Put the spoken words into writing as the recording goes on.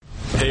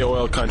Hey,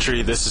 Oil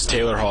Country, this is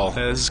Taylor Hall.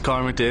 Hey, this is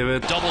Connor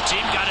McDavid. Double team,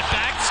 got it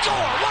back, score!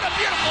 What a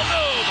beautiful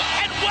move!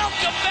 And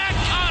welcome back,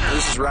 Connor!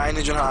 This is Ryan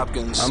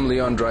Nugent-Hopkins. I'm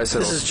Leon Draisaitl.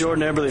 This is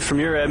Jordan Eberle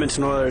from your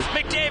Edmonton Oilers.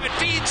 McDavid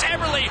feeds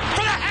Eberle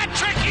for the hat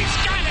trick, he's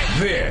got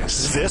it!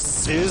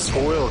 This is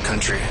Oil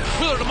Country.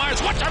 Wheeler to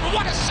Myers, what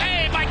a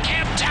save by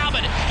Cam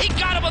Talbot! He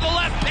got him with the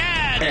left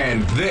pad!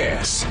 And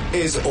this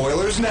is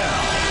Oilers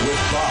Now with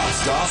Bob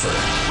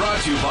Stauffer.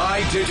 Brought to you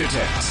by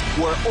Digitex,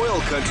 where Oil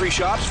Country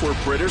shops for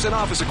printers and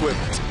office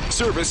equipment.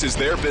 Service is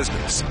their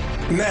business.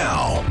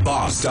 Now,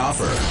 Bob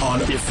Stauffer on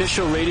the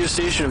official radio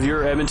station of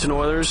your Edmonton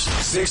Oilers.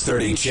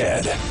 630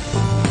 CHED.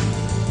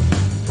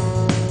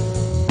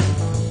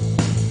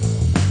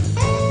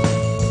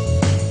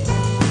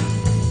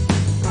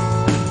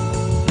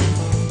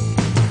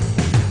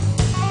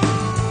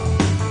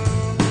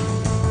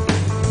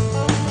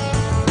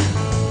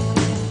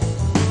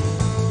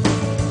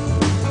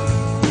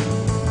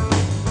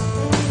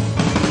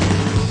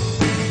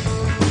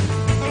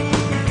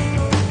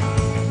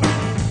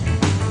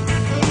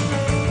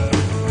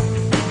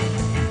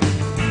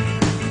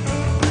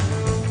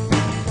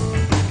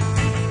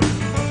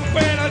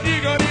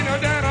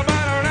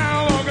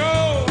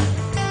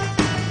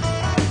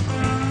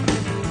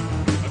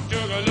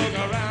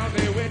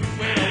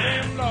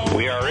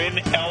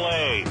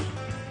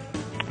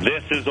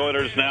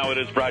 Oilers Now, it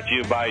is brought to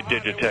you by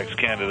Digitex,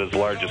 Canada's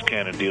largest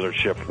Canon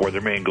dealership, where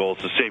their main goal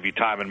is to save you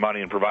time and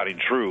money in providing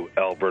true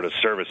Alberta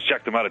service.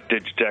 Check them out at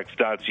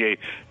digitex.ca.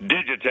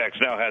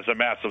 Digitex now has a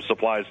massive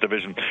supplies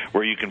division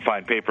where you can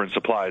find paper and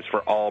supplies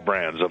for all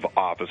brands of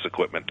office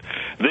equipment.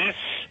 This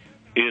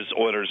is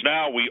Oilers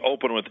Now. We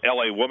open with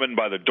L.A. Woman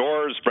by the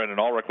Doors. Brendan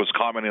Ulrich was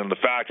commenting on the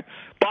fact,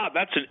 Bob,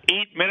 that's an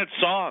 8-minute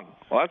song.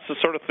 Well, that's the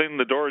sort of thing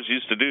the Doors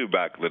used to do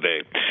back in the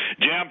day.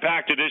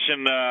 Jam-packed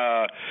edition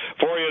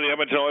for you. The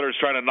Edmonton Oilers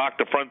trying to knock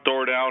the front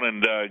door down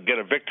and get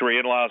a victory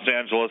in Los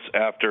Angeles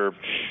after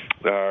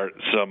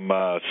some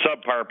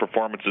subpar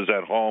performances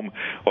at home.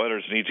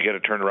 Oilers need to get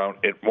it turned around.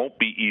 It won't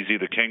be easy.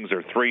 The Kings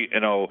are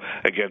 3-0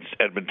 against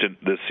Edmonton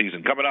this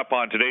season. Coming up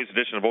on today's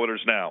edition of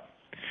Oilers Now,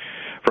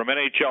 from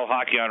NHL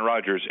Hockey on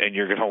Rogers, and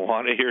you're going to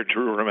want to hear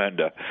Drew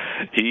Remenda.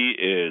 He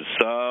is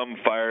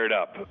fired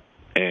up,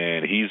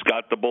 and he's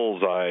got the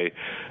bullseye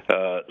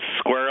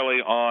squarely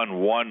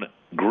on one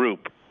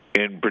group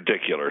in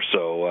particular.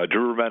 So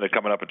Drew Remenda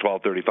coming up at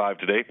 12:35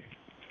 today.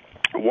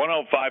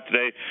 1:05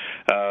 today,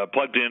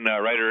 plugged in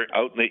writer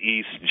out in the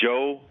East,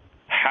 Joe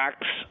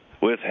Hacks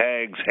with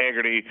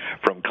Haggerty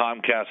from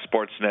Comcast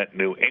Sportsnet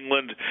New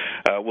England.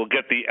 We'll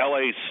get the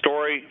L.A.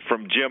 story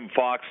from Jim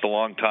Fox, the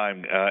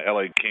longtime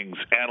L.A. Kings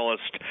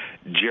analyst,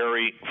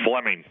 Jerry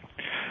Fleming,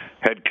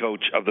 head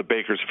coach of the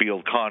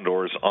Bakersfield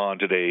Condors, on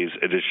today's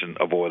edition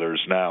of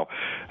Oilers Now.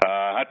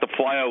 Had to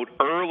fly out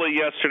early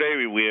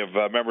yesterday. We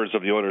have members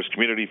of the Oilers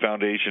Community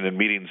Foundation and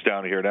meetings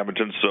down here in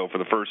Edmonton, so for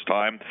the first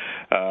time,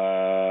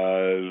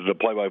 the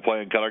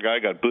play-by-play and color guy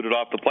got booted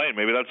off the plane.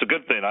 Maybe that's a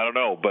good thing. I don't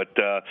know. But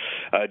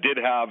I did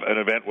have an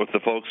event with the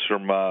folks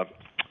from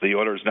the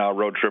Oilers Now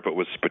road trip. It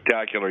was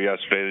spectacular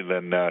yesterday.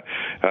 Then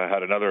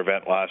had another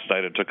event last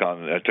night and took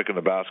in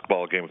the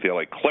basketball game with the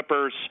LA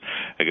Clippers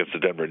against the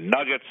Denver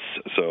Nuggets.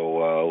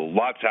 So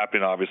lots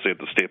happening, obviously, at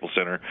the Staples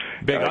Center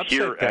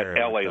here at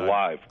LA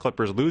Live.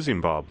 Clippers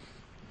losing, Bob.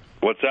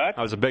 What's that?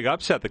 That was a big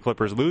upset. The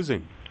Clippers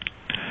losing.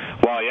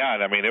 Well, yeah,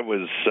 and I mean it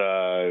was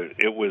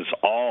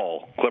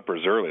all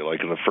Clippers early.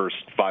 Like in the first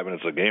 5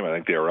 minutes of the game, I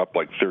think they were up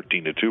like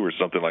 13-2 or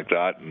something like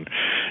that, and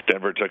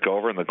Denver took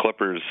over. And the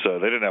Clippers, they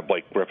didn't have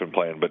Blake Griffin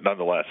playing, but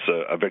nonetheless,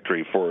 a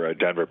victory for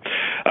Denver.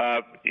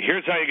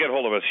 Here's how you get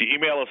hold of us. You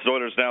email us at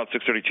OilersNow at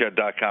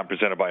 630ched.com,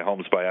 presented by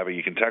Homes by Abbey.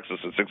 You can text us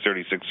at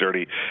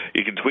 630-630.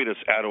 You can tweet us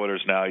at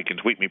Oilers Now. You can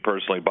tweet me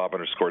personally,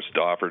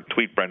 Bob_Stauffer.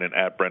 Tweet Brendan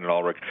at Brendan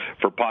Ulrich.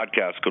 For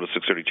podcasts, go to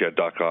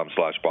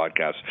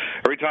 630ched.com/podcast.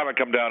 Every time I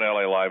come down to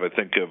LA Live, I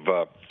think of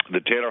the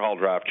Taylor Hall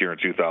draft here in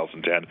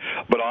 2010,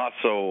 but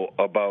also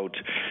about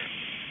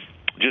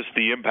just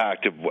the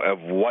impact of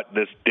what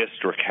this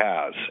district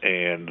has.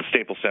 And the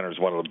Staples Center is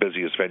one of the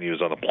busiest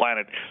venues on the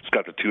planet. It's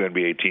got the two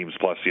NBA teams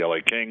plus the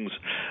LA Kings.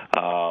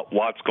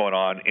 Lots going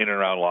on in and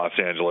around Los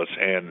Angeles.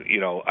 And,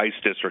 Ice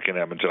District in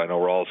Edmonton, I know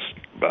we're all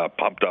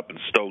pumped up and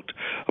stoked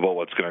about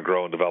what's going to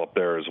grow and develop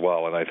there as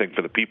well. And I think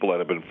for the people that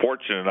have been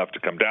fortunate enough to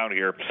come down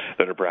here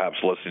that are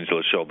perhaps listening to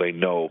the show, they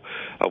know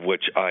of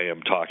which I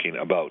am talking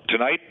about.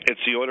 Tonight,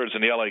 it's the Oilers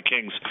and the LA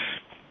Kings.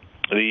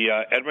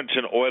 The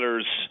Edmonton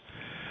Oilers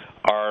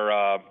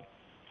are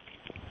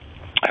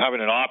having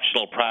an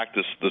optional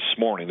practice this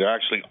morning. They're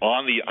actually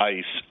on the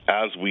ice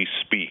as we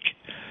speak.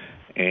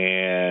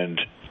 And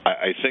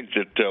I think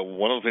that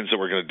one of the things that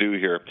we're going to do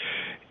here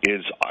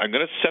is I'm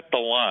going to set the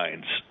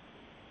lines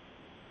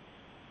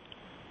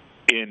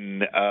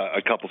in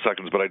a couple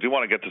seconds, but I do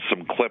want to get to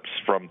some clips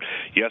from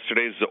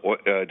yesterday's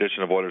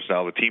edition of Oilers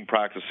Now. The team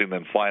practicing,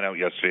 then flying out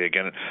yesterday.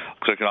 Again, it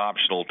looks like an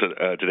optional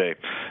today.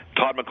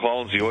 Todd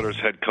McLellan's the Oilers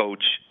head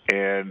coach,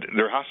 and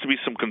there has to be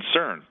some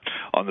concern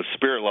on the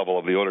spirit level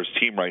of the Oilers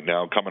team right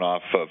now, coming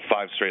off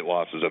 5 straight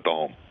losses at the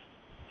home.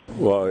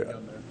 Well,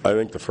 I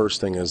think the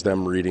first thing is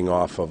them reading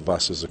off of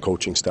us as a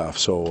coaching staff.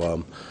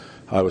 So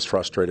I was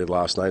frustrated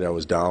last night. I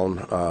was down.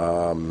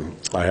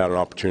 I had an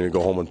opportunity to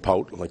go home and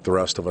pout like the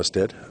rest of us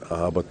did.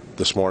 But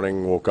this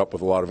morning, woke up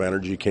with a lot of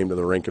energy, came to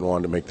the rink and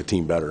wanted to make the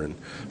team better. And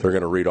they're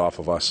going to read off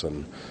of us.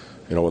 And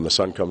when the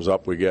sun comes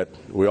up,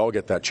 we all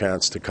get that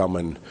chance to come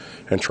and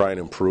try and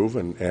improve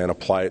and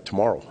apply it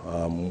tomorrow.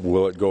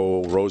 Will it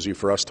go rosy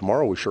for us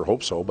tomorrow? We sure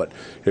hope so. But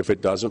if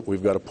it doesn't,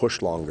 we've got to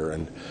push longer.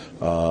 And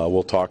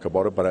we'll talk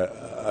about it.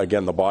 But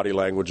again, the body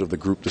language of the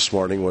group this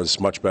morning was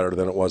much better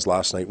than it was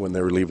last night when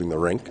they were leaving the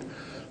rink,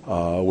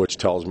 which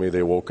tells me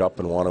they woke up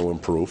and want to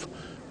improve.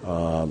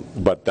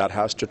 But that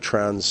has to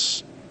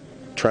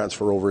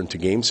transfer over into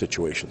game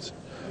situations.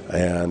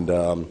 And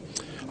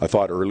I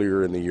thought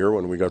earlier in the year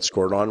when we got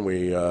scored on,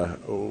 we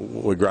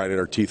grinded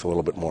our teeth a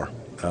little bit more.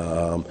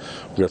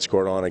 We got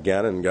scored on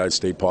again, and guys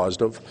stayed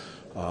positive.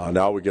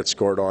 Now we get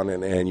scored on,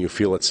 and you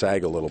feel it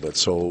sag a little bit.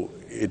 So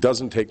it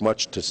doesn't take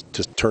much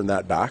to turn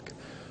that back.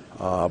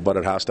 But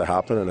it has to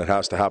happen, and it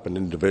has to happen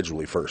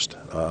individually first.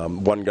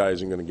 One guy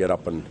isn't going to get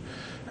up and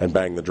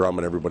bang the drum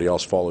and everybody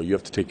else follow. You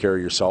have to take care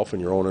of yourself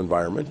and your own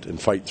environment and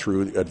fight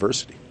through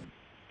adversity.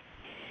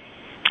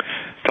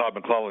 Todd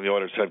McClellan, the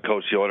Oilers head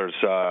coach. The Oilers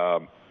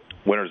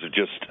winners of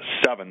just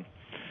 7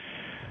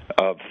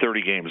 of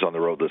 30 games on the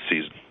road this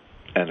season.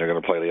 And they're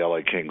going to play the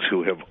LA Kings,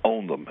 who have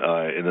owned them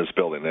in this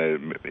building.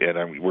 And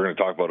we're going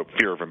to talk about a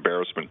fear of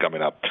embarrassment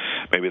coming up.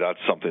 Maybe that's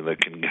something that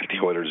can get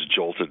the Oilers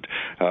jolted.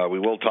 We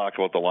will talk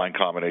about the line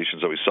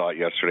combinations that we saw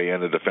yesterday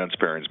and the defense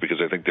pairings,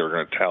 because I think they're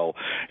going to tell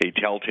a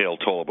telltale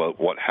tale about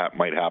what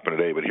might happen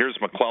today. But here's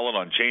McClellan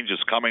on changes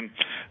coming,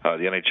 the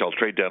NHL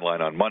trade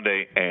deadline on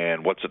Monday,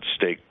 and what's at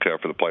stake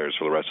for the players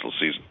for the rest of the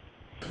season.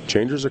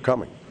 Changes are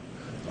coming.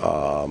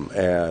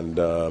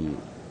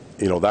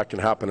 That can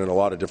happen in a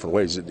lot of different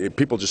ways.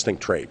 People just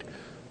think trade.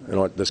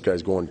 This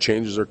guy's going,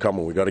 changes are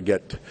coming. We've got to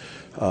get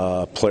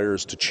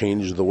players to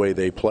change the way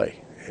they play.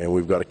 And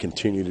we've got to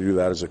continue to do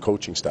that as a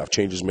coaching staff.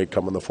 Changes may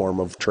come in the form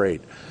of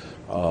trade.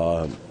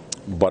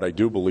 But I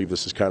do believe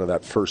this is kind of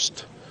that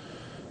first,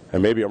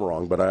 and maybe I'm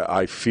wrong, but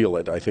I feel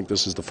it. I think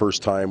this is the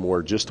first time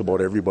where just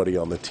about everybody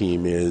on the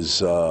team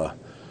is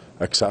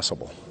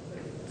accessible.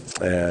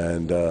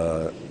 And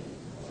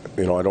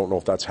I don't know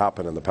if that's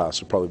happened in the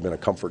past. There's probably been a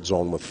comfort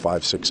zone with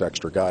 5-6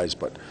 extra guys,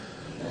 but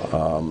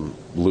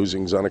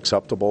losing's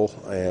unacceptable,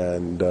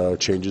 and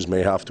changes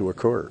may have to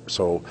occur.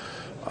 So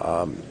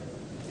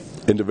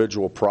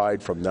individual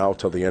pride from now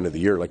till the end of the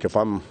year. Like if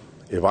I'm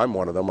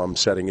one of them, I'm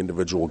setting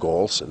individual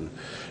goals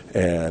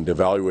and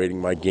evaluating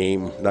my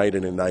game night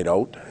in and night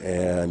out.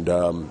 And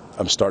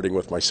I'm starting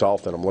with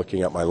myself, and I'm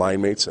looking at my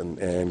line mates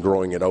and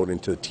growing it out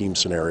into a team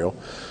scenario.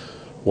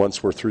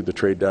 Once we're through the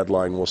trade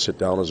deadline, we'll sit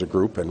down as a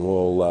group and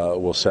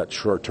we'll set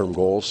short-term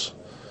goals.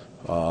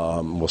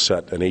 We'll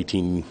set an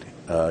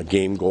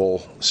 18-game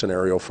goal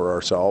scenario for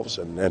ourselves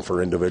and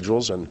for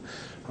individuals, and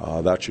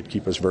that should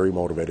keep us very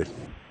motivated.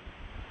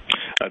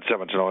 That's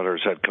Edmonton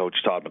Oilers head coach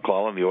Todd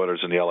McClellan. The Oilers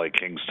and the LA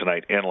Kings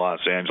tonight in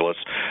Los Angeles.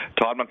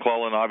 Todd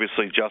McClellan,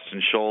 obviously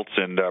Justin Schultz,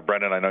 and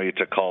Brendan, I know you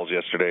took calls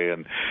yesterday,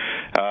 and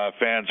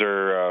fans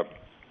are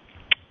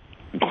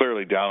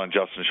clearly down on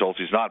Justin Schultz.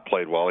 He's not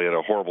played well. He had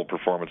a horrible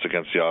performance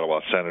against the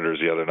Ottawa Senators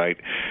the other night.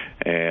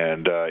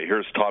 And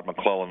here's Todd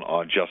McClellan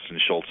on Justin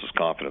Schultz's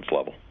confidence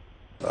level.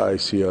 I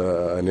see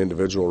an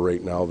individual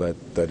right now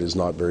that is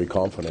not very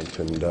confident,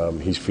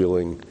 and he's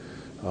feeling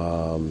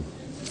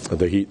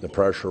the heat and the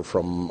pressure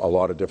from a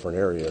lot of different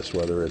areas,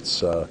 whether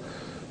it's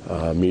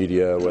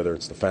media, whether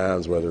it's the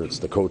fans, whether it's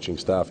the coaching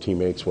staff,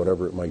 teammates,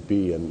 whatever it might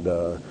be.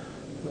 And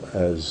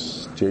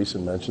as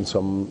Jason mentioned,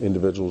 some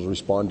individuals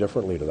respond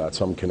differently to that.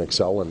 Some can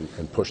excel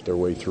and push their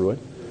way through it,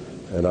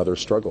 and others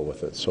struggle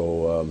with it.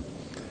 So,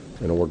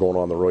 we're going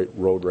on the right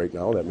road right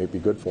now. That may be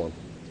good for him.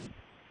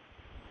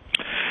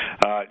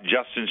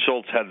 Justin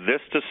Schultz had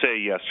this to say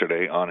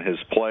yesterday on his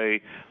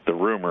play, the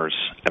rumors,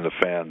 and the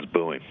fans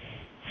booing.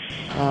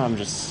 I'm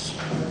just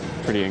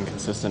pretty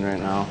inconsistent right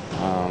now.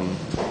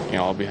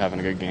 I'll be having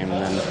a good game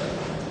and then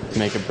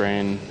make a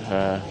brain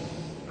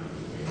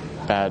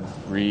bad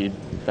read,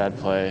 bad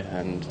play,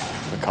 and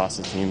it costs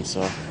the team.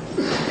 So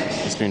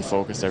just being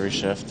focused every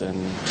shift and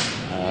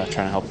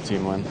trying to help the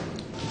team win.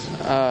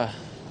 I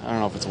don't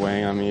know if it's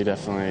weighing on me.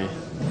 Definitely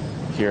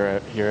hear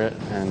it,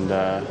 and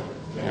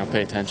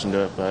pay attention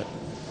to it. But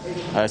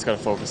I just got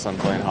to focus on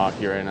playing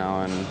hockey right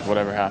now, and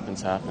whatever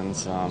happens.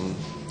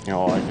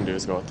 All I can do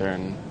is go out there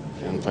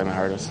and play my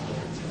hardest.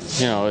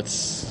 I got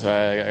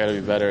to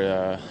be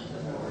better.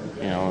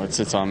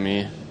 It's on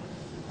me.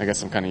 I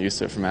guess I'm kind of used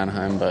to it from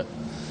Anaheim, but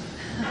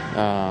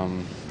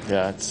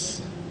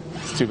it's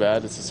too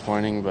bad. It's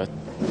disappointing, but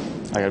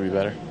I got to be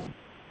better.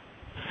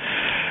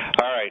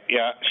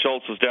 Yeah,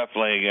 Schultz was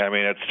definitely,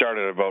 it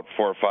started about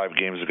 4 or 5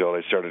 games ago.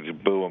 They started to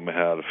boo him,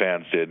 the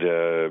fans did,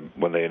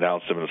 when they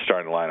announced him in the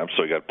starting lineup,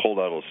 so he got pulled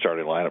out of the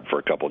starting lineup for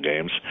a couple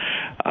games.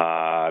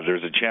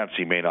 There's a chance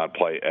he may not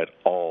play at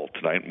all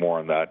result tonight. More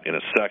on that in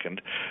a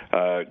second.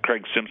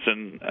 Craig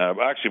Simpson,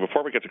 actually,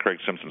 before we get to Craig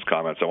Simpson's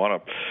comments, I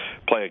want to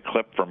play a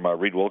clip from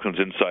Reed Wilkins'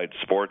 Inside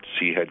Sports.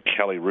 He had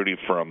Kelly Rudy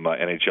from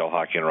NHL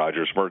Hockey and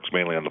Rogers, works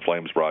mainly on the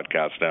Flames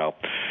broadcast now,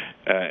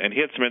 and he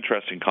had some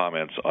interesting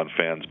comments on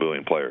fans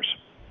booing players.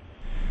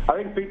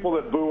 I think people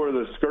that boo are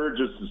the scourge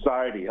of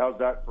society. How's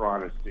that for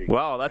honesty?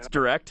 Wow, that's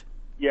direct.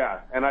 Yeah,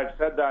 and I've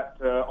said that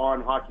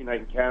on Hockey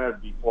Night in Canada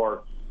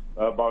before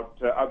about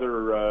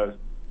other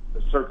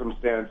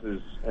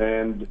circumstances,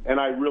 and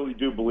I really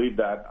do believe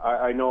that.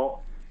 I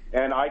know,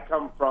 and I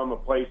come from a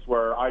place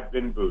where I've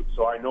been booed,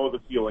 so I know the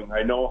feeling.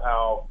 I know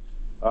how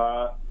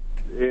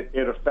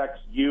it affects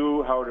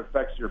you, how it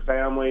affects your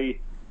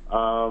family,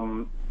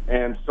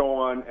 and so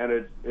on,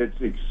 and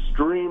it's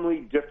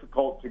extremely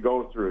difficult to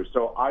go through.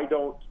 So I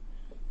don't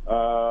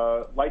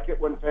like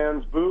it when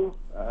fans boo.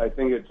 I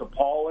think it's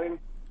appalling.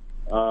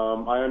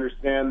 I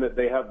understand that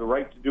they have the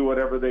right to do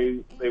whatever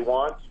they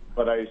want,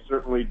 but I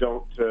certainly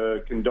don't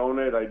condone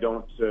it. I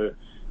don't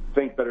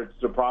think that it's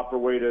the proper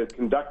way to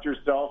conduct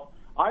yourself.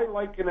 I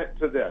liken it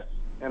to this,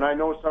 and I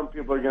know some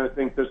people are going to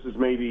think this is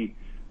maybe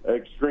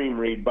extreme,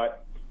 Reed,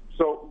 but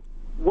so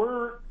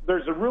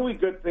there's a really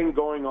good thing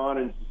going on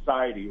in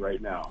society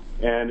right now,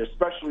 and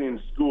especially in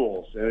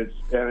schools, and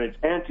it's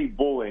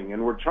anti-bullying,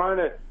 and we're trying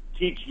to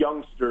teach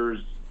youngsters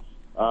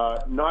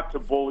not to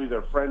bully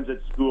their friends at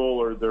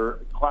school or their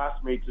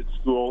classmates at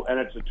school, and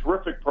it's a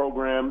terrific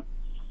program,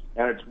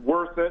 and it's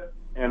worth it,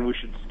 and we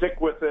should stick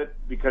with it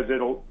because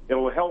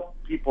it'll help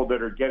people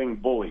that are getting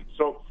bullied.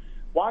 So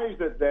why is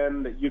it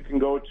then that you can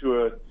go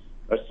to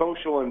a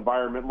social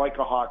environment like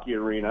a hockey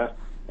arena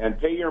and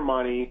pay your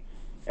money,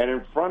 and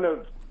in front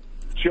of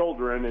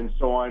children and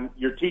so on,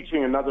 you're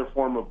teaching another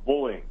form of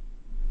bullying?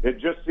 It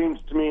just seems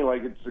to me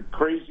like it's the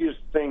craziest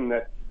thing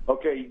that,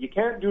 okay, you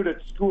can't do it at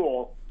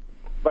school,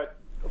 but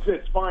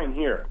it's fine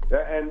here.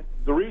 And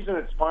the reason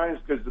it's fine is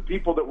because the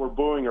people that we're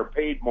booing are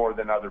paid more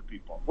than other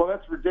people. Well,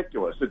 that's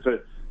ridiculous. It's a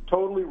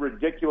totally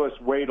ridiculous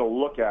way to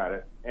look at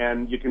it.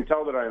 And you can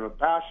tell that I'm a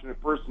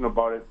passionate person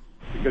about it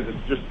because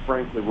it's just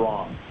frankly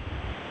wrong.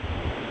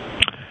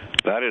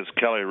 That is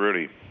Kelly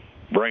Rudy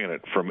bringing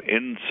it from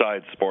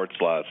Inside Sports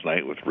last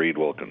night with Reed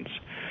Wilkins.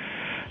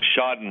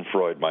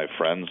 Schadenfreude, my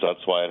friends.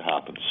 That's why it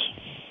happens.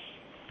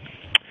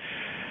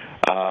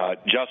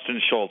 Justin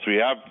Schultz, we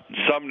have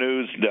some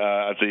news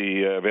at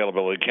the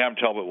availability. Cam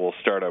Talbot will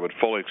start. I would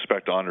fully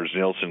expect Anders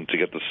Nielsen to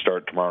get the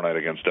start tomorrow night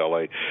against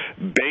LA.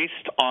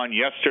 Based on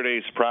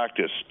yesterday's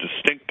practice,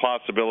 distinct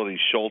possibility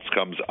Schultz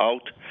comes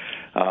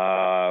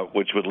out,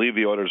 which would leave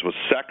the Oilers with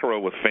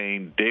Sekera with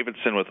Fane,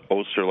 Davidson with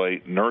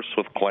Osterley, Nurse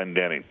with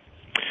Clendenning.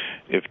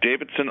 If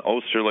Davidson,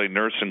 Osterley,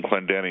 Nurse, and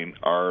Clendenning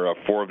are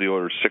four of the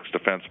Oilers' six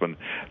defensemen,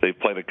 they've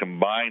played a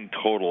combined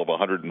total of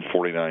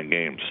 149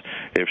 games.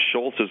 If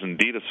Schultz is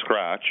indeed a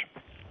scratch,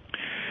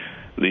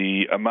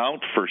 the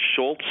amount for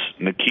Schultz,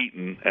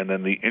 Nikitin, and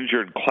then the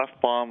injured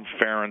Klefbom,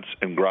 Ferentz,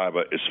 and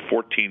Greiba is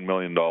 $14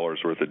 million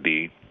worth of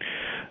D.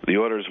 The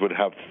Oilers would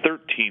have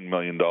 $13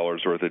 million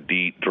worth of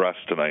D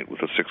dressed tonight with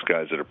the six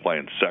guys that are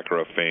playing: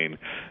 Sekera, Fane,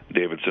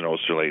 Davidson,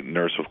 Osterley,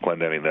 Nurse with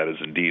Clendenning. That is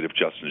indeed if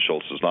Justin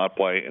Schultz does not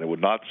play, and it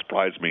would not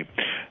surprise me,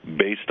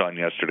 based on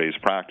yesterday's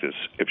practice,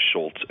 if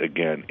Schultz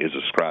again is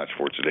a scratch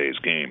for today's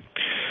game.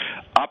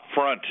 Up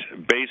front,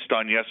 based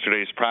on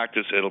yesterday's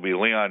practice, it'll be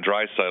Leon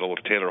Draisaitl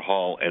with Taylor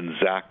Hall and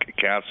Zach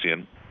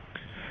Kassian,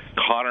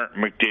 Connor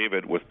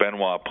McDavid with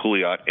Benoit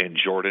Pouliot and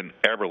Jordan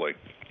Eberle.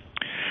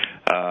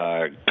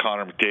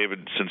 Connor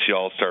McDavid, since the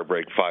All-Star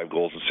break, 5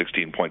 goals and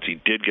 16 points. He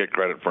did get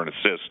credit for an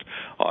assist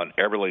on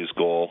Eberle's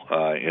goal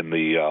in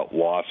the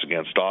loss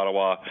against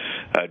Ottawa.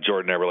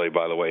 Jordan Eberle,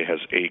 by the way, has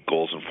 8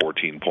 goals and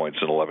 14 points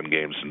in 11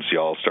 games since the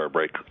All-Star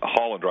break.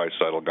 Hall and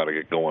Draisaitl got to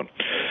get going.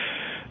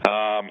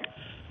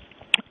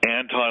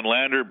 Anton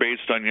Lander,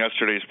 based on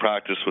yesterday's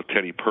practice with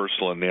Teddy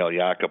Purcell and Nail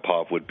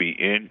Yakupov, would be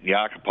in.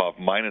 Yakupov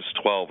minus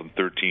 12 in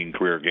 13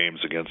 career games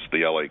against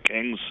the LA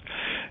Kings.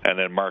 And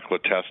then Mark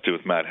Letestu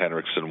with Matt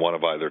Henriksen, one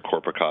of either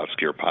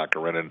Korpikoski or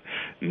Pakarinen,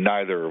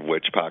 neither of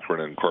which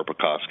Pakarinen and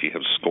Korpikoski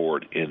have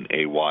scored in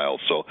a while.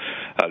 So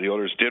the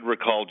Oilers did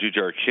recall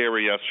Jujhar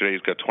Khaira yesterday.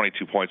 He's got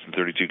 22 points in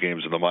 32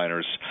 games in the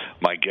minors.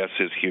 My guess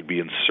is he'd be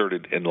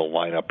inserted in the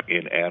lineup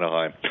in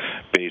Anaheim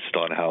based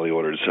on how the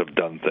Oilers have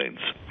done things.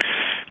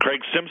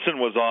 Craig Simpson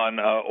was on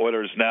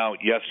Oilers Now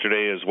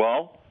yesterday as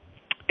well.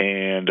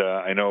 And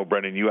I know,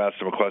 Brendan, you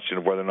asked him a question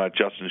of whether or not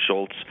Justin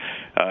Schultz,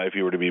 if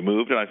he were to be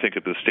moved, and I think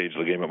at this stage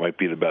of the game it might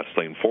be the best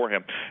thing for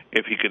him,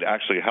 if he could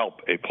actually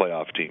help a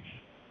playoff team.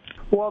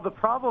 Well, the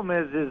problem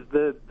is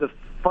the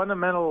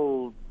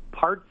fundamental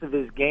parts of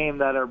his game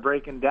that are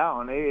breaking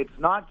down. It's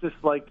not just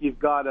like you've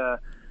got a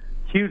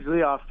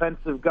hugely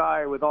offensive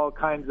guy with all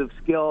kinds of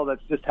skill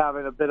that's just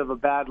having a bit of a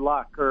bad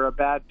luck or a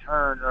bad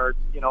turn or,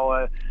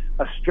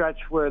 a stretch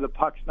where the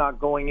puck's not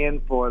going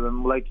in for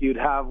them like you'd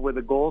have with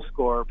a goal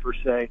scorer per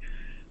se.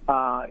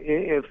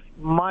 If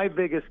my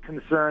biggest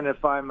concern,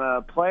 if I'm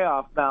a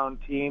playoff-bound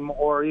team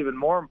or even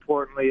more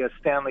importantly a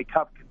Stanley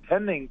Cup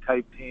contending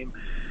type team,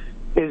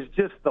 is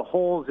just the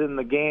holes in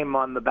the game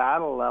on the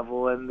battle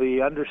level and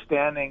the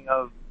understanding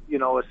of,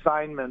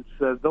 assignments.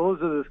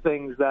 Those are the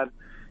things that,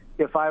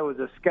 if I was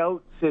a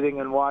scout sitting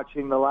and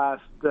watching the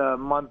last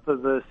month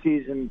of the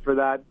season for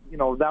that,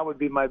 that would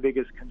be my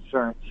biggest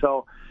concern.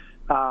 So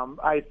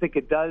I think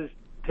it does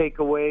take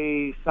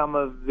away some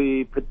of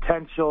the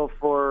potential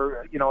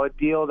for, a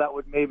deal that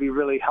would maybe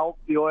really help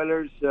the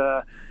Oilers.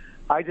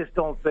 I just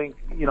don't think,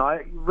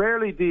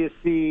 rarely do you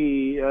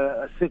see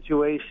a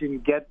situation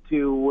get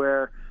to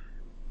where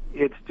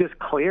it's just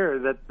clear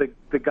that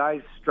the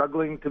guy's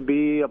struggling to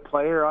be a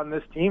player on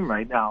this team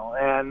right now.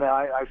 And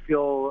I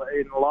feel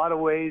in a lot of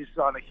ways,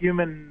 on a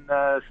human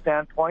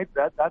standpoint,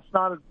 that's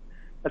not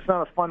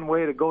a fun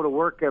way to go to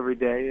work every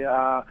day.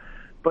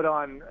 But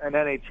on an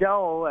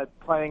NHL,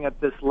 playing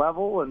at this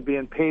level and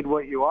being paid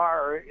what you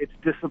are, it's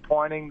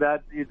disappointing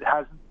that it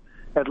hasn't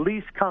at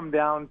least come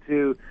down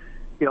to,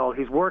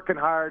 he's working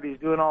hard, he's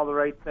doing all the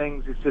right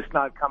things, it's just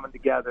not coming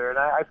together. And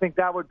I think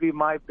that would be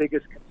my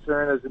biggest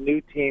concern as a new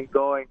team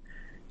going.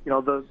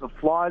 The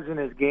flaws in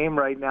his game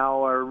right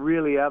now are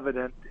really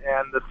evident,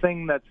 and the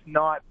thing that's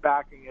not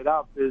backing it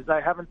up is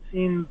I haven't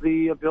seen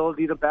the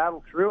ability to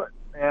battle through it.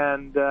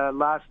 And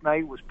last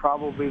night was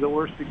probably the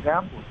worst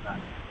example of that.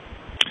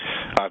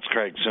 It's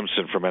Craig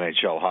Simpson from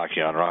NHL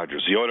Hockey on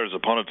Rogers. The Oilers'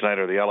 opponent tonight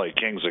are the LA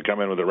Kings, that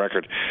come in with a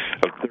record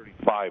of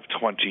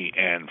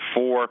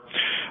 35-20-4.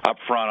 Up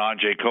front,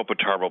 Andrei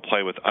Kopitar will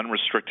play with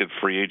unrestricted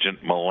free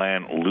agent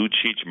Milan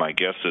Lucic. My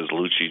guess is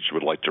Lucic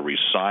would like to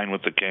re-sign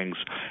with the Kings.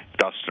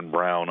 Dustin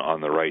Brown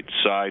on the right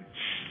side.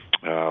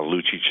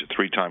 Lucic, a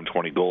 3-time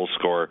 20-goal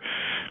scorer.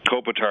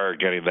 Kopitar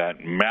getting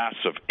that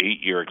massive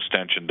 8-year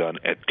extension done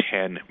at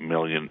 $10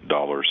 million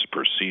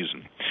per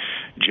season.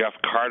 Jeff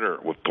Carter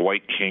with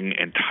Dwight King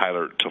and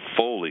Tyler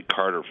Toffoli.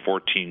 Carter,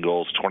 14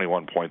 goals,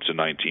 21 points in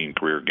 19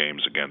 career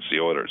games against the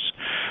Oilers.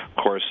 Of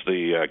course,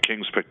 the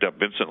Kings picked up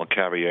Vincent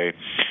Lecavalier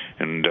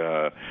and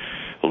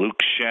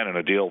Luke Schenn in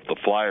a deal with the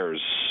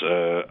Flyers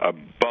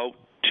about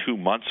 2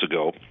 months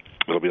ago.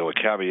 It'll be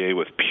Lecavalier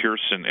with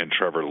Pearson and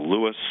Trevor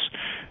Lewis,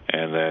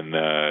 and then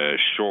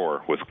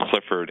Shore with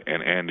Clifford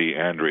and Andy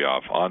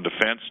Andrioff. On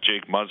defense,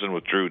 Jake Muzzin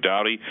with Drew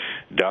Doughty.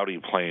 Doughty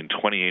playing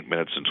 28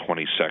 minutes and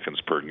 20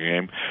 seconds per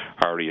game,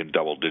 already in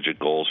double-digit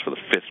goals for the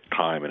 5th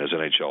time in his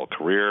NHL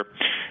career.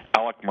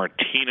 Alec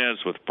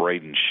Martinez with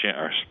Luke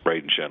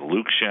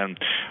Schenn,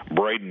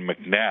 Braden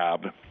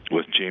McNabb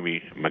with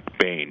Jamie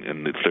McBain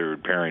in the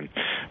third pairing.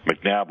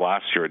 McNabb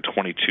last year had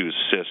 22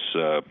 assists,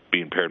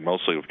 being paired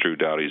mostly with Drew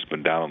Doughty. He's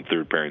been down on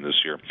third pairing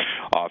this year.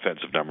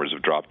 Offensive numbers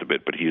have dropped a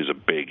bit, but he is a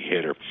big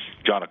hitter.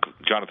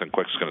 Jonathan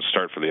Quick's going to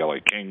start for the LA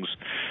Kings.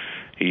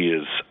 He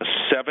is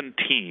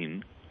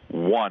 17-1-5,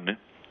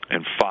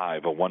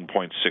 a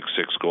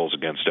 1.66 goals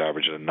against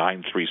average, and a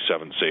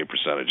 .937 save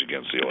percentage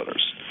against the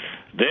Oilers.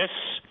 This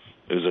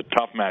is a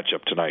tough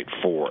matchup tonight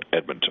for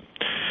Edmonton.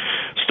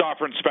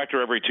 Stoffer and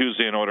Spector every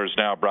Tuesday in Oilers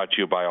Now, brought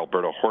to you by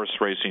Alberta Horse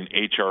Racing.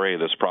 HRA,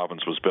 this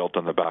province was built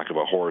on the back of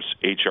a horse.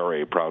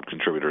 HRA, proud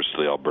contributors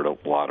to the Alberta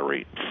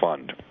Lottery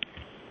Fund.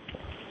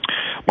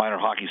 Minor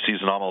hockey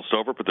season almost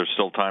over, but there's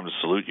still time to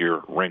salute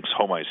your rink's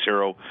home ice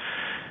hero.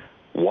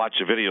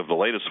 Watch a video of the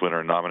latest winner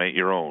and nominate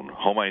your own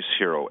home ice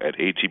hero at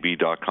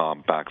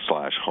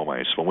atb.com/home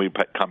ice. When we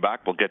come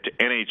back, we'll get to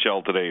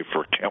NHL today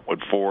for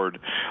Kentwood Ford.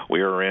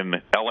 We are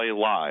in LA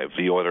Live,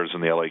 the Oilers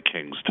and the LA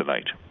Kings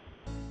tonight.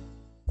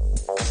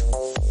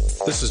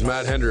 This is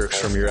Matt Hendricks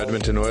from your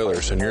Edmonton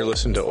Oilers, and you're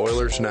listening to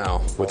Oilers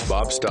Now with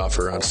Bob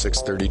Stauffer on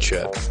 630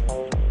 CHED.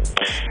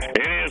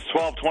 It is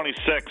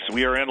 12:26.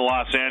 We are in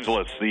Los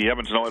Angeles. The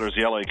Edmonton Oilers,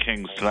 the LA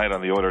Kings tonight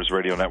on the Oilers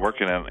Radio Network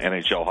and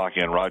NHL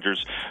Hockey and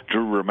Rogers.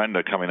 Drew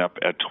Remenda coming up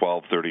at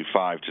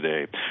 12:35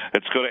 today.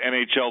 Let's go to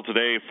NHL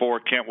today for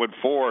Kentwood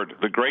Ford.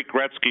 The great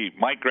Gretzky,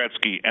 Mike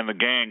Gretzky, and the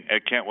gang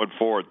at Kentwood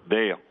Ford.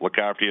 They look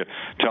after you.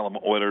 Tell them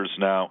Oilers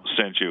Now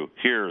sent you.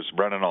 Here's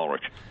Brendan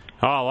Ulrich.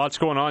 Lots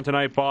going on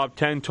tonight, Bob.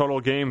 10 total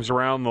games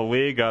around the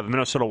league. The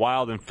Minnesota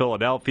Wild in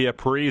Philadelphia.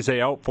 Parise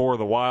out for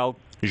the Wild.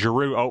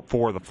 Giroux out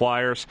for the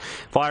Flyers.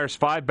 Flyers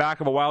 5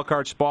 back of a wild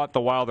card spot. The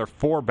Wild are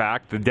 4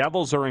 back. The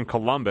Devils are in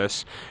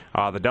Columbus.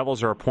 The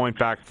Devils are a point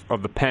back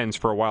of the Pens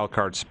for a wild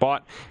card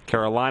spot.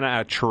 Carolina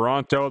at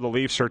Toronto. The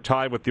Leafs are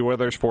tied with the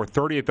Oilers for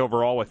 30th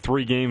overall with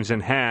 3 games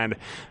in hand.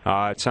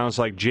 It sounds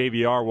like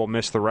JVR will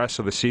miss the rest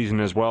of the season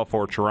as well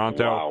for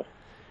Toronto. Wow.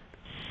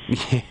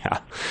 Yeah.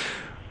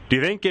 Do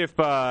you think if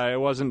it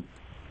wasn't,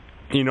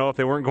 if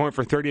they weren't going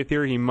for 30th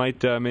here, he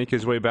might make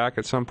his way back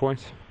at some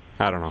point?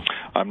 I don't know.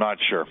 I'm not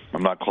sure.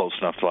 I'm not close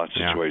enough to that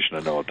situation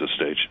to know at this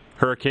stage.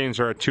 Hurricanes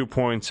are at 2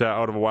 points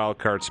out of a wild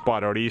card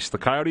spot out east. The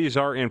Coyotes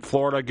are in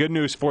Florida. Good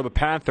news for the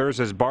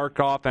Panthers as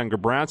Barkov and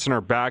Gudbranson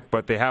are back,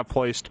 but they have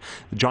placed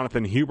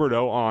Jonathan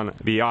Huberdeau on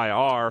the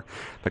IR.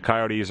 The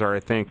Coyotes are, I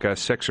think,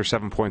 6 or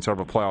 7 points out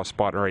of a playoff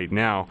spot right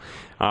now.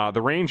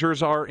 The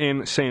Rangers are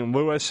in St.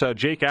 Louis.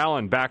 Jake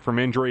Allen back from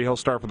injury. He'll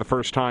start for the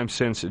first time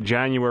since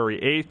January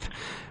 8th.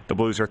 The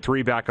Blues are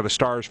 3 back of the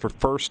Stars for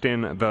first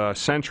in the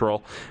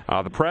Central.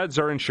 The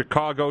Preds are in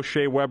Chicago.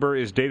 Shea Weber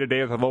is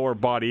day-to-day with a lower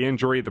body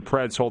injury. The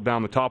Preds hold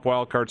down the top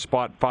wildcard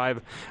spot,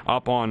 5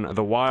 up on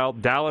the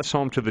Wild. Dallas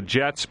home to the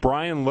Jets.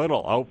 Brian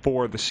Little out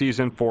for the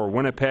season for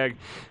Winnipeg.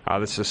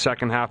 This is the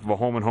second half of a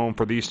home-and-home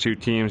for these two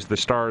teams. The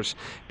Stars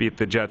beat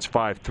the Jets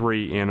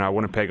 5-3 in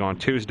Winnipeg on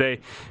Tuesday.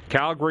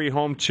 Calgary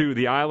home to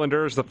the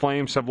Islanders. The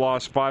Flames have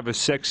lost 5 of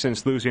 6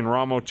 since losing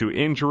Ramo to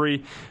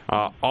injury.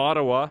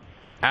 Ottawa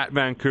at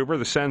Vancouver.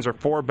 The Sens are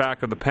 4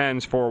 back of the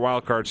Pens for a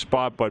wildcard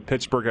spot, but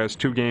Pittsburgh has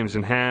 2 games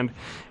in hand,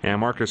 and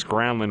Marcus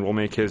Granlund will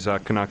make his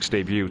Canucks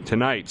debut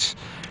tonight.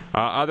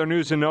 Other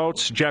news and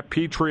notes, Jeff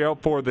Petrie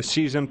out for the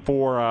season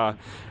for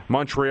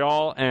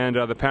Montreal, and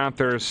the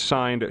Panthers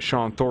signed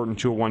Sean Thornton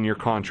to a 1-year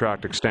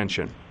contract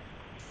extension.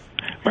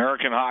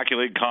 American Hockey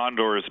League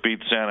Condors beat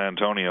San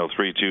Antonio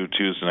 3-2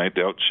 Tuesday night.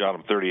 They outshot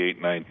them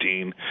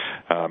 38-19.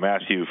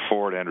 Matthew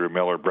Ford, Andrew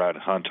Miller, Brad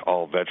Hunt,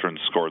 all veterans,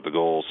 scored the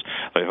goals.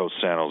 They host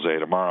San Jose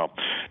tomorrow.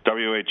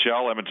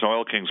 WHL, Edmonton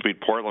Oil Kings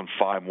beat Portland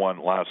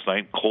 5-1 last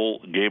night.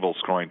 Cole Gable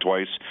scoring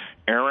twice.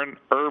 Aaron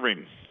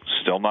Irving,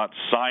 still not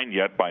signed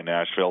yet by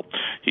Nashville.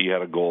 He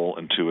had a goal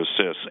and 2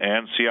 assists.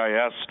 And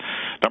CIS,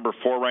 number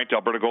 4 ranked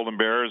Alberta Golden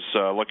Bears,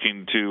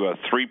 looking to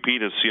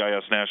three-peat as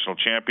CIS national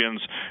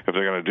champions. If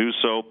they're going to do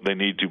so, they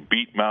need to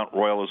beat Mount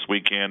Royal this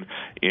weekend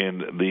in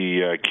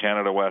the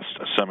Canada West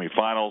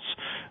semifinals.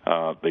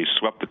 They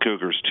swept the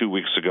Cougars 2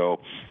 weeks ago.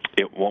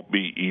 It won't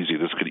be easy.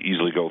 This could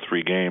easily go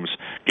 3 games.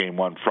 Game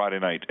 1 Friday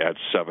night at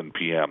 7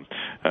 p.m.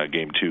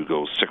 Game 2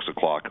 goes 6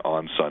 o'clock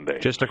on Sunday.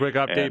 Just a quick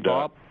update,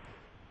 Bob.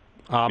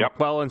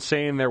 McClellan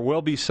saying there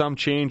will be some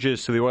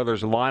changes to the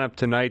Oilers lineup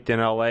tonight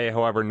in L.A.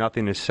 However,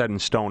 nothing is set in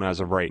stone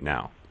as of right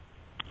now.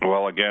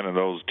 Well, again, in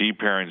those deep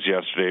pairings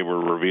yesterday were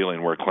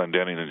revealing where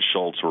Clendening and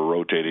Schultz were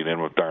rotating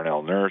in with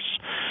Darnell Nurse,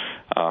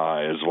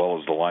 as well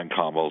as the line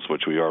combos,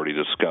 which we already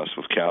discussed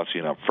with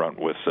Cassian up front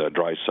with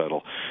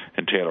Draisaitl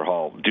and Taylor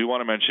Hall. Do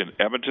want to mention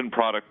Edmonton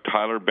product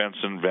Tyler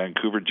Benson,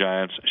 Vancouver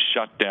Giants,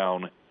 shut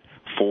down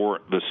for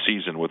the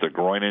season with a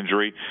groin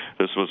injury.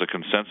 This was a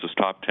consensus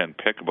top 10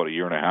 pick about a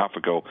year and a half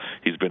ago.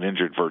 He's been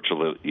injured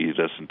virtually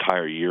this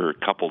entire year, a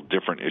couple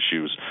different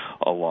issues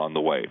along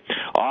the way.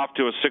 Off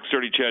to a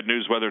 6:30 CHED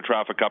News weather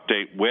traffic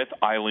update with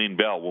Eileen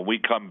Bell. When we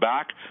come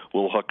back,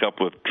 we'll hook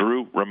up with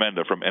Drew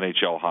Remenda from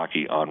NHL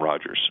Hockey on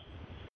Rogers.